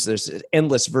do is there's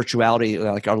endless virtuality.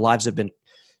 Like, our lives have been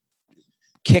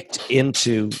kicked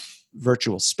into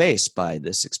virtual space by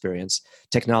this experience.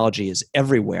 Technology is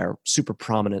everywhere, super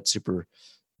prominent, super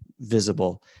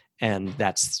visible. And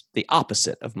that's the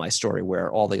opposite of my story,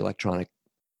 where all the electronic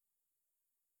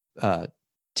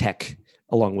tech,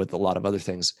 along with a lot of other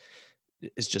things,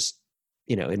 is just,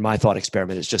 in my thought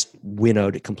experiment, is just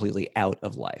winnowed completely out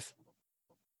of life.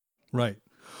 Right.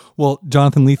 Well,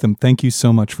 Jonathan Lethem, thank you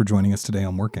so much for joining us today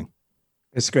on Working.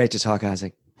 It's great to talk,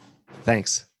 Isaac.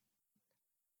 Thanks.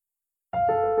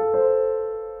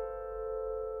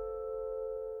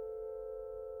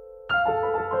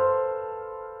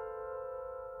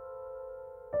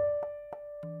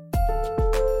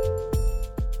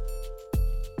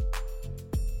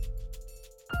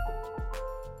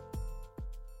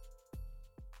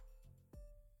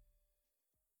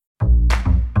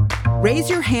 Raise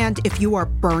your hand if you are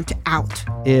burnt out.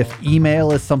 If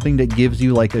email is something that gives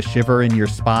you like a shiver in your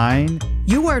spine.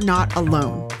 You are not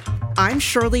alone. I'm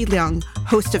Shirley Leung,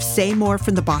 host of Say More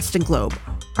from the Boston Globe.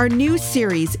 Our new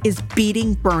series is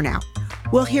Beating Burnout.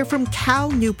 We'll hear from Cal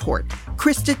Newport,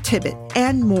 Krista Tippett,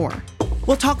 and more.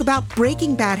 We'll talk about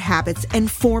breaking bad habits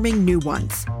and forming new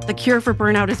ones. The cure for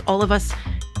burnout is all of us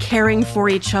caring for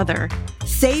each other.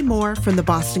 Say More from the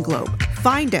Boston Globe.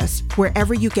 Find us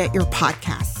wherever you get your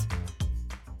podcasts.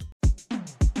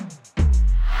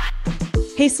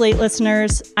 Hey Slate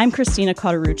listeners, I'm Christina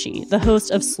Cauterucci, the host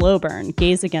of Slow Burn,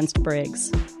 Gaze Against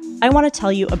Briggs. I want to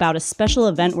tell you about a special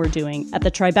event we're doing at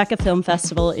the Tribeca Film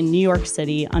Festival in New York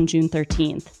City on June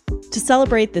 13th. To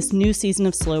celebrate this new season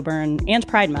of Slow Burn and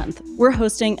Pride Month, we're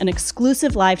hosting an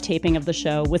exclusive live taping of the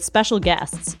show with special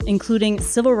guests, including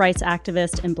civil rights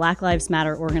activist and Black Lives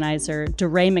Matter organizer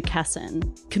DeRay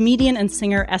McKesson, comedian and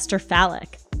singer Esther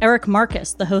Fallick, Eric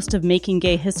Marcus, the host of Making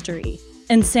Gay History,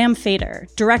 and Sam Feder,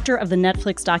 director of the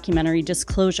Netflix documentary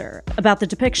Disclosure, about the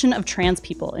depiction of trans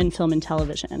people in film and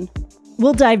television.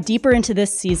 We'll dive deeper into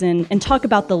this season and talk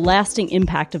about the lasting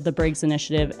impact of the Briggs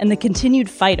Initiative and the continued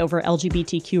fight over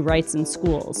LGBTQ rights in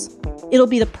schools. It'll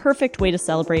be the perfect way to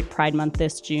celebrate Pride Month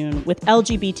this June with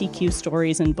LGBTQ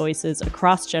stories and voices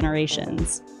across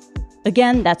generations.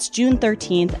 Again, that's June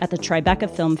 13th at the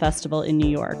Tribeca Film Festival in New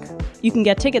York. You can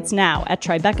get tickets now at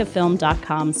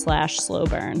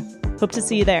tribecafilm.com/slowburn. Hope to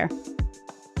see you there.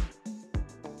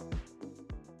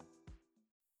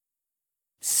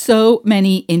 So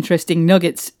many interesting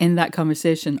nuggets in that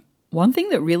conversation. One thing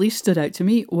that really stood out to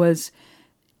me was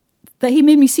that he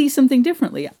made me see something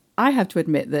differently. I have to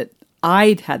admit that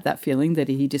I'd had that feeling that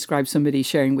he described somebody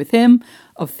sharing with him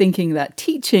of thinking that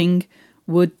teaching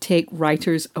would take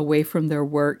writers away from their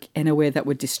work in a way that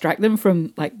would distract them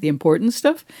from like the important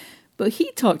stuff. But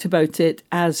he talked about it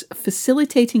as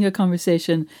facilitating a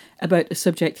conversation about a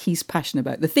subject he's passionate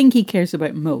about, the thing he cares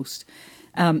about most.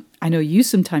 I know you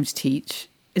sometimes teach.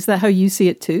 Is that how you see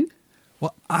it too?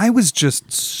 Well, I was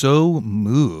just so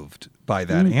moved by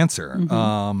that answer.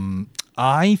 Mm-hmm.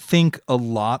 I think a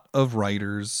lot of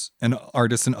writers and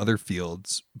artists in other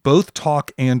fields both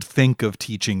talk and think of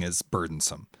teaching as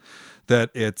burdensome,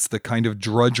 that it's the kind of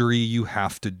drudgery you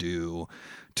have to do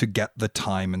to get the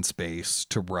time and space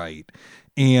to write.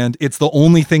 And it's the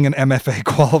only thing an MFA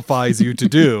qualifies you to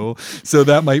do. So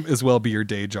that might as well be your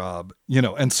day job, you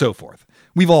know, and so forth.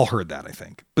 We've all heard that, I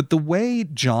think. But the way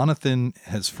Jonathan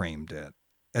has framed it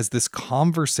as this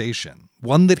conversation,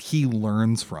 one that he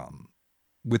learns from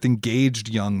with engaged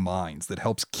young minds that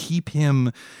helps keep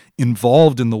him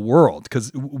involved in the world,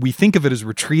 because we think of it as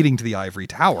retreating to the ivory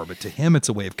tower, but to him, it's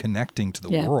a way of connecting to the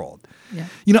world. Yeah.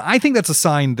 You know, I think that's a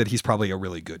sign that he's probably a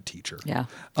really good teacher. Yeah.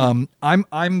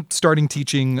 I'm starting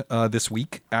teaching this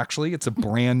week, actually. It's a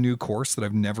brand new course that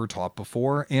I've never taught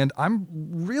before. And I'm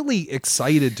really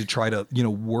excited to try to, you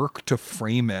know, work to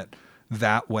frame it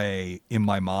that way in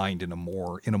my mind in a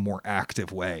more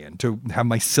active way, and to have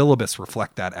my syllabus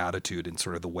reflect that attitude in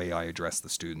sort of the way I address the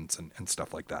students and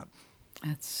stuff like that.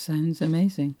 That sounds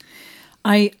amazing.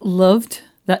 I loved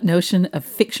that notion of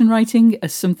fiction writing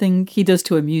as something he does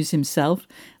to amuse himself,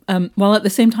 while at the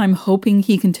same time hoping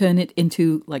he can turn it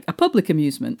into like a public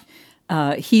amusement.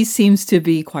 He seems to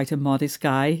be quite a modest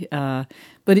guy,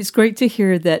 but it's great to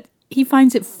hear that he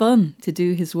finds it fun to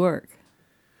do his work.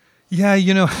 Yeah,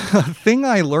 you know, a thing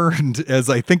I learned, as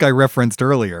I think I referenced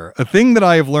earlier, a thing that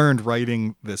I have learned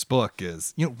writing this book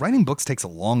is, you know, writing books takes a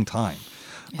long time.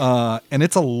 And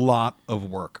it's a lot of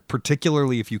work,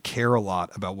 particularly if you care a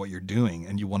lot about what you're doing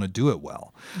and you want to do it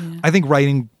well. Yeah. I think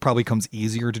writing probably comes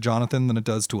easier to Jonathan than it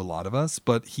does to a lot of us,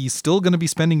 but he's still going to be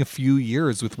spending a few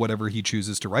years with whatever he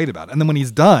chooses to write about. And then when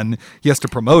he's done, he has to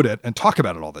promote it and talk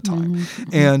about it all the time.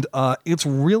 Mm-hmm. And it's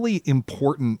really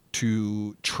important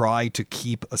to try to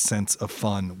keep a sense of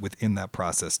fun within that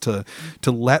process, to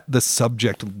let the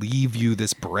subject leave you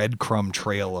this breadcrumb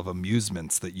trail of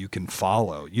amusements that you can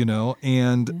follow, you know,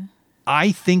 and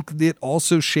I think that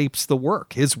also shapes the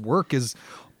work. His work is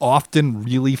often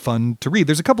really fun to read.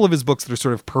 There's a couple of his books that are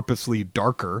sort of purposely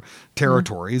darker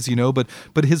territories, you know, but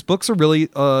his books are really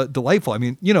delightful. I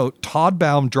mean, you know, Todd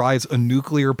Baum drives a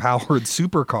nuclear-powered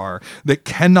supercar that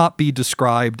cannot be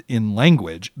described in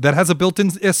language that has a built-in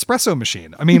espresso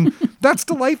machine. I mean, that's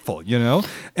delightful, you know?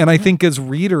 And I think as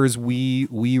readers, we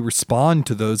respond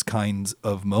to those kinds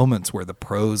of moments where the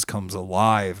prose comes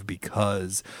alive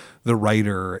because the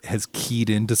writer has keyed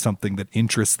into something that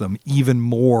interests them even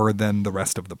more than the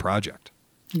rest of the project.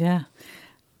 Yeah.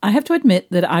 I have to admit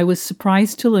that I was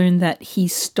surprised to learn that he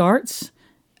starts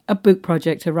a book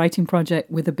project, a writing project,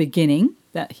 with a beginning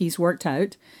that he's worked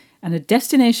out, and a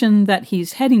destination that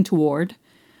he's heading toward,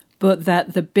 but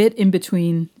that the bit in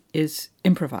between is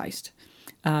improvised.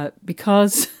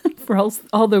 Because, for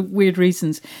all the weird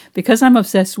reasons, because I'm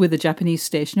obsessed with a Japanese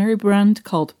stationery brand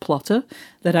called Plotter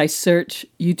that I search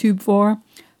YouTube for,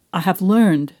 I have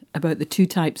learned about the two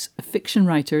types of fiction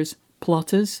writers,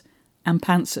 plotters and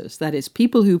pantsers. That is,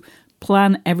 people who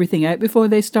plan everything out before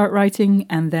they start writing,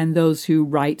 and then those who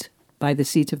write by the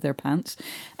seat of their pants.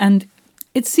 And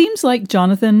it seems like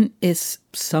Jonathan is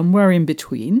somewhere in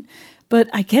between, but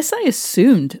I guess I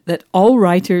assumed that all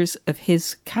writers of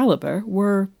his caliber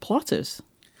were plotters.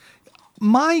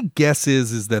 My guess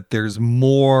is that there's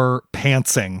more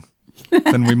pantsing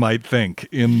than we might think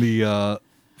in the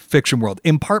fiction world,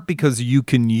 in part because you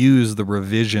can use the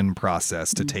revision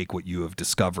process to take what you have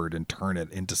discovered and turn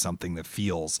it into something that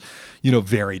feels,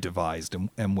 very devised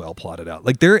and well plotted out.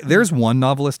 Like there's one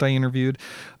novelist I interviewed,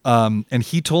 and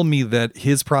he told me that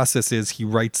his process is he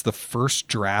writes the first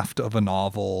draft of a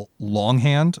novel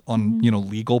longhand on,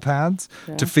 legal pads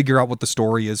to figure out what the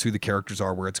story is, who the characters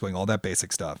are, where it's going, all that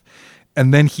basic stuff.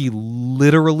 And then he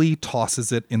literally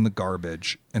tosses it in the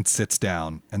garbage and sits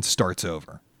down and starts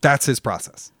over. That's his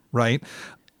process. Right?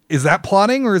 Is that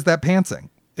plotting or is that pantsing?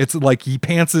 It's like he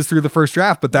pantses through the first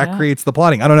draft, but that creates the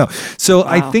plotting. I don't know. So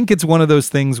I think it's one of those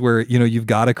things where, you've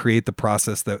got to create the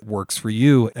process that works for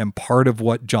you. And part of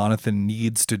what Jonathan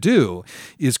needs to do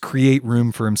is create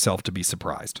room for himself to be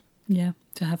surprised. Yeah,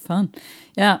 to have fun.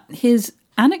 Yeah, his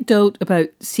anecdote about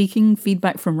seeking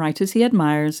feedback from writers he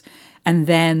admires, and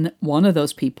then one of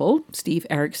those people, Steve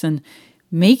Erickson,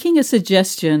 making a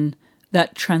suggestion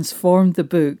that transformed the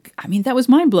book. I mean, that was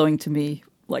mind-blowing to me.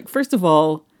 Like, first of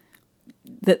all,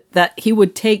 that he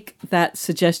would take that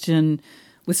suggestion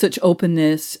with such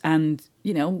openness and,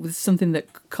 with something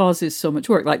that causes so much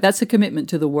work. Like, that's a commitment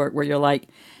to the work where you're like,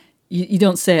 you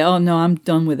don't say, oh, no, I'm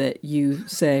done with it. You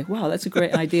say, wow, that's a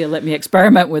great idea. Let me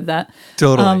experiment with that.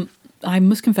 Totally. I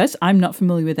must confess, I'm not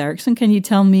familiar with Erickson. Can you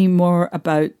tell me more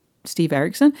about Steve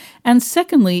Erickson? And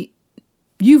secondly,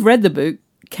 you've read the book.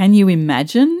 Can you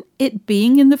imagine it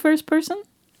being in the first person?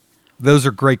 Those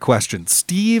are great questions.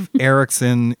 Steve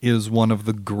Erickson is one of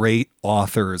the great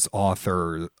author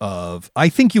of, I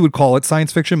think you would call it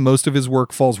science fiction. Most of his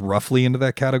work falls roughly into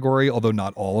that category, although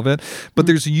not all of it. But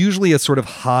there's usually a sort of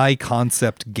high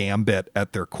concept gambit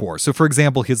at their core. So, for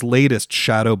example, his latest,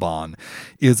 Shadowbahn,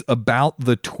 is about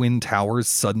the Twin Towers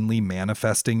suddenly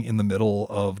manifesting in the middle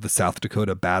of the South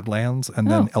Dakota Badlands. And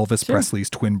then Elvis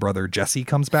Presley's twin brother, Jesse,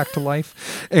 comes back to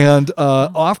life. And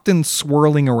often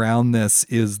swirling around this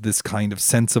is this kind of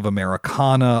sense of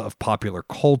Americana, of popular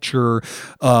culture.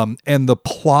 And the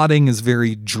plotting is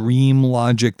very dream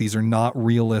logic. These are not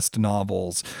realist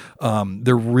novels.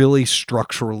 They're really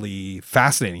structurally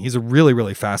fascinating. He's a really,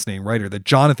 really fascinating writer that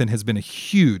Jonathan has been a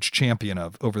huge champion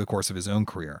of over the course of his own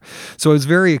career. So I was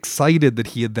very excited that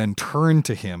he had then turned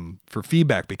to him for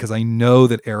feedback because I know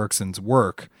that Erickson's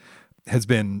work has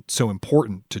been so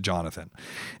important to Jonathan.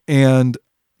 And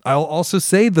I'll also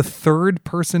say the third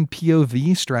person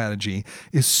POV strategy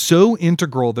is so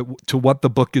integral to what the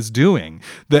book is doing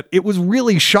that it was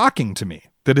really shocking to me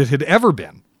that it had ever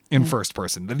been in first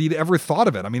person, that he'd ever thought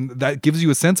of it. I mean, that gives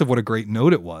you a sense of what a great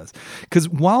note it was. Because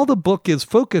while the book is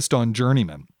focused on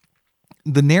journeyman,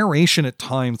 the narration at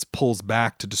times pulls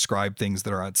back to describe things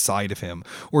that are outside of him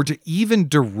or to even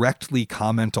directly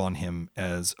comment on him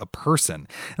as a person.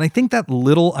 And I think that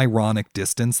little ironic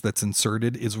distance that's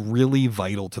inserted is really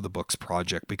vital to the book's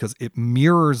project because it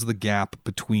mirrors the gap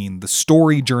between the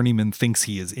story Journeyman thinks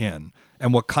he is in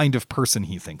and what kind of person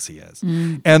he thinks he is,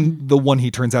 and the one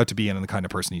he turns out to be in and the kind of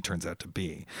person he turns out to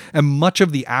be. And much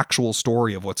of the actual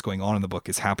story of what's going on in the book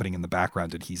is happening in the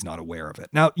background and he's not aware of it.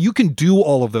 Now, you can do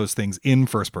all of those things in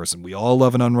first person. We all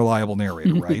love an unreliable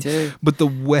narrator, right? But the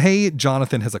way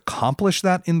Jonathan has accomplished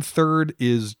that in third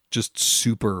is just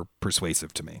super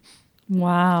persuasive to me.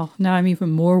 Wow. Now I'm even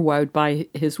more wowed by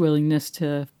his willingness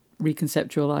to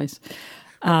reconceptualize.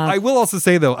 I will also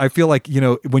say, though, I feel like,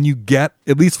 when you get,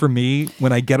 at least for me,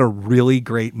 when I get a really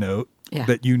great note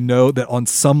that that on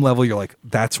some level you're like,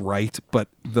 that's right, but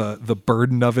the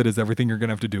burden of it is everything you're going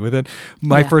to have to do with it.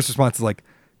 My first response is like,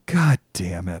 God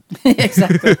damn it.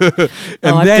 Exactly.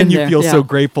 And then you feel so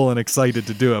grateful and excited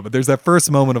to do it. But there's that first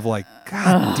moment of like,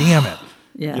 God damn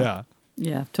it.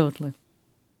 Yeah, totally.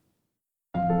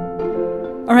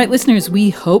 All right, listeners, we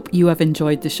hope you have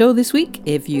enjoyed the show this week.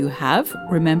 If you have,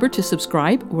 remember to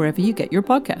subscribe wherever you get your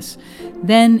podcasts.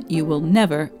 Then you will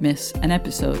never miss an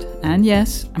episode. And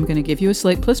yes, I'm going to give you a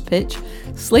Slate Plus pitch.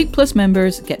 Slate Plus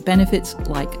members get benefits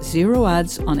like 0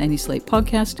 ads on any Slate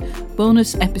podcast,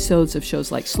 bonus episodes of shows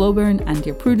like Slow Burn and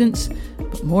Dear Prudence,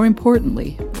 but more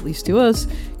importantly, at least to us,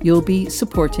 you'll be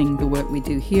supporting the work we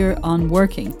do here on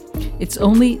Working. It's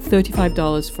only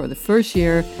 $35 for the first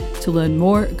year. To learn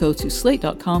more, go to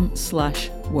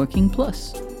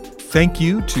slate.com/workingplus. Thank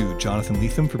you to Jonathan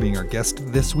Lethem for being our guest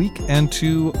this week, and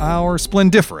to our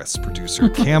splendiferous producer,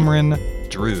 Cameron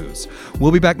Drews.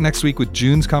 We'll be back next week with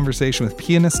June's conversation with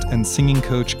pianist and singing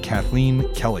coach Kathleen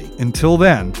Kelly. Until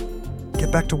then,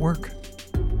 get back to work.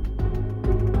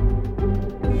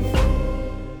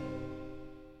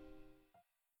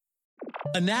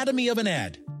 Anatomy of an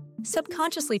ad.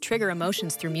 Subconsciously trigger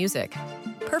emotions through music.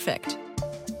 Perfect.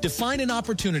 Define an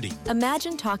opportunity.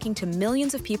 Imagine talking to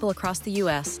millions of people across the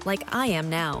U.S. like I am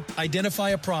now.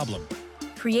 Identify a problem.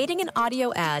 Creating an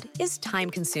audio ad is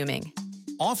time-consuming.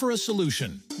 Offer a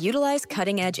solution. Utilize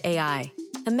cutting-edge AI.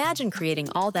 Imagine creating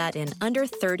all that in under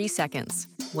 30 seconds.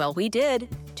 Well, we did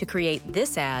to create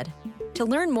this ad. To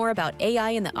learn more about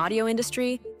AI in the audio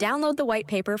industry, download the white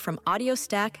paper from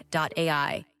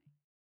audiostack.ai.